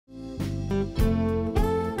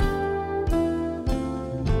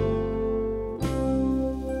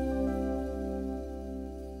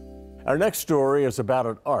Our next story is about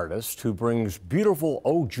an artist who brings beautiful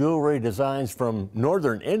old jewelry designs from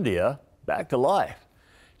northern India back to life.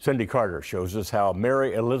 Cindy Carter shows us how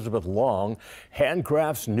Mary Elizabeth Long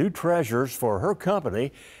handcrafts new treasures for her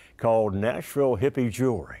company called Nashville Hippie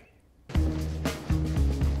Jewelry.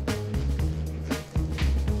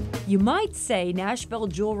 You might say Nashville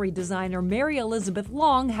jewelry designer Mary Elizabeth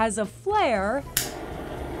Long has a flair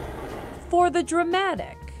for the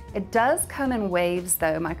dramatic. It does come in waves,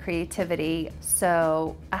 though, my creativity,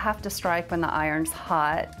 so I have to strike when the iron's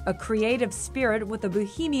hot. A creative spirit with a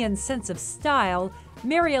bohemian sense of style,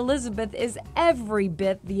 Mary Elizabeth is every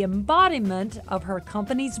bit the embodiment of her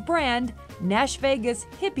company's brand, Nashvegas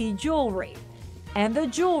Hippie Jewelry. And the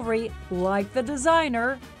jewelry, like the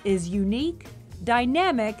designer, is unique,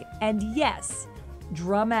 dynamic, and yes,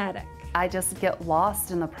 dramatic. I just get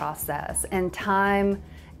lost in the process, and time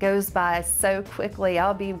goes by so quickly.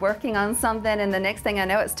 I'll be working on something and the next thing I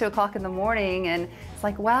know it's 2 o'clock in the morning and it's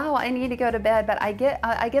like, wow, I need to go to bed, but I get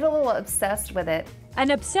a little obsessed with it. An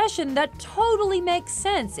obsession that totally makes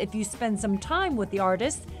sense if you spend some time with the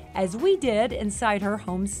artist, as we did inside her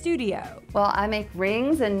home studio. Well, I make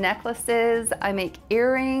rings and necklaces, I make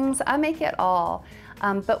earrings, I make it all.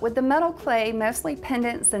 But with the metal clay, mostly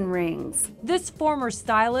pendants and rings. This former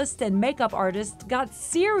stylist and makeup artist got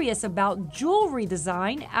serious about jewelry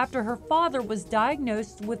design after her father was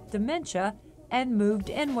diagnosed with dementia and moved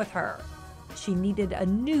in with her. She needed a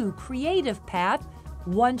new creative path,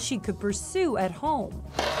 one she could pursue at home.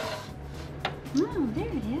 Oh, there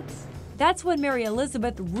it is. That's when Mary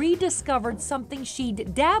Elizabeth rediscovered something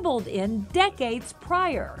she'd dabbled in decades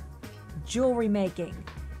prior: jewelry making.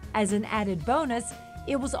 As an added bonus,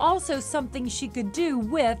 it was also something she could do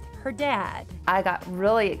with her dad. I got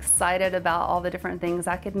really excited about all the different things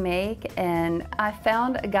I could make, and I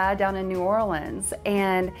found a guy down in New Orleans,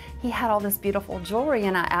 and he had all this beautiful jewelry,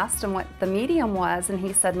 and I asked him what the medium was, and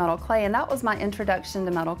he said metal clay, and that was my introduction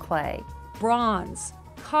to metal clay. Bronze,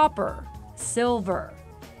 copper, silver.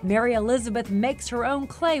 Mary Elizabeth makes her own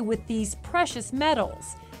clay with these precious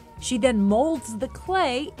metals. She then molds the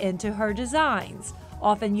clay into her designs,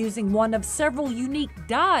 often using one of several unique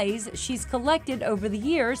dyes she's collected over the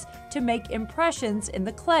years to make impressions in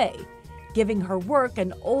the clay, giving her work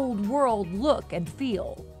an old-world look and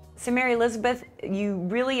feel. So Mary Elizabeth, you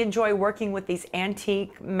really enjoy working with these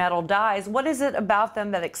antique metal dyes. What is it about them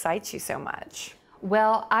that excites you so much?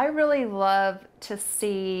 Well, I really love to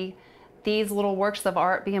see these little works of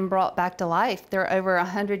art being brought back to life. They're over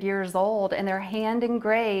 100 years old and they're hand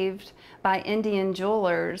engraved by Indian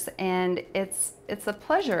jewelers, and it's a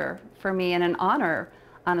pleasure for me and an honor,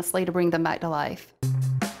 honestly, to bring them back to life.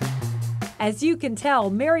 As you can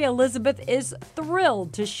tell, Mary Elizabeth is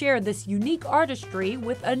thrilled to share this unique artistry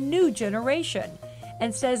with a new generation,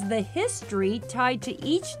 and says the history tied to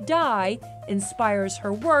each dye inspires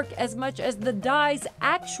her work as much as the dye's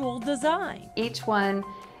actual design. Each one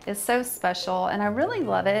is so special, and I really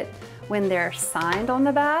love it when they're signed on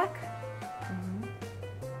the back,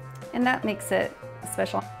 and that makes it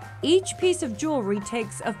special. Each piece of jewelry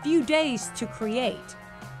takes a few days to create.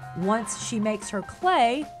 Once she makes her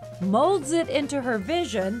clay, molds it into her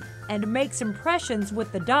vision, and makes impressions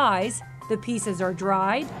with the dyes, the pieces are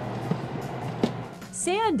dried,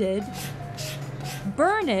 sanded,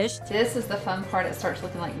 burnished. This is the fun part, it starts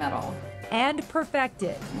looking like metal. And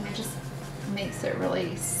perfected. And it just makes it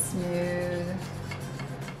really smooth.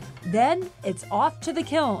 Then it's off to the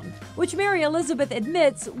kiln, which Mary Elizabeth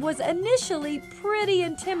admits was initially pretty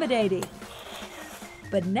intimidating.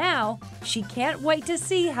 But now she can't wait to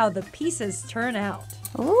see how the pieces turn out.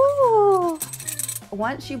 Ooh!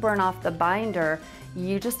 Once you burn off the binder,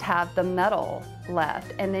 you just have the metal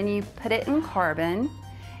left, and then you put it in carbon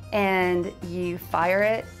and you fire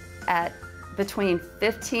it at between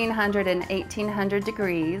 1500 and 1800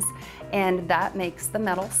 degrees, and that makes the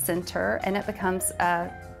metal center, and it becomes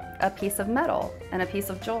a piece of metal and a piece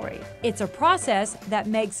of jewelry. It's a process that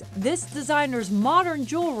makes this designer's modern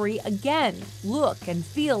jewelry again look and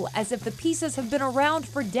feel as if the pieces have been around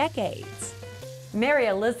for decades. Mary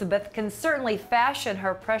Elizabeth can certainly fashion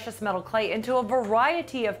her precious metal clay into a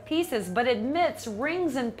variety of pieces, but admits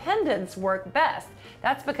rings and pendants work best.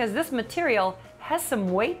 That's because this material has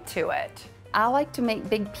some weight to it. I like to make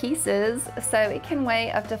big pieces, so it can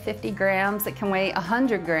weigh up to 50 grams, it can weigh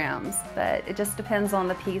 100 grams, but it just depends on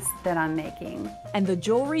the piece that I'm making. And the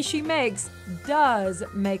jewelry she makes does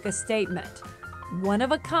make a statement.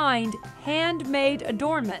 One-of-a-kind, handmade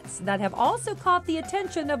adornments that have also caught the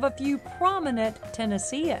attention of a few prominent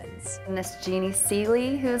Tennesseans. Miss Jeannie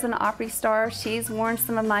Seeley, who's an Opry star, she's worn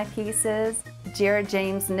some of my pieces. Jared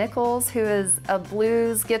James Nichols, who is a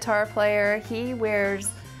blues guitar player, he wears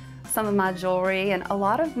some of my jewelry and a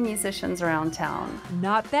lot of musicians around town.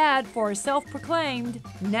 Not bad for a self-proclaimed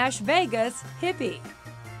Nashvegas Hippie,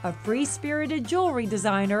 a free-spirited jewelry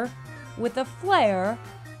designer with a flair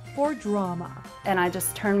for drama. And I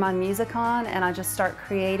just turn my music on and I just start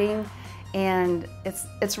creating, and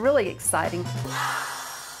it's really exciting.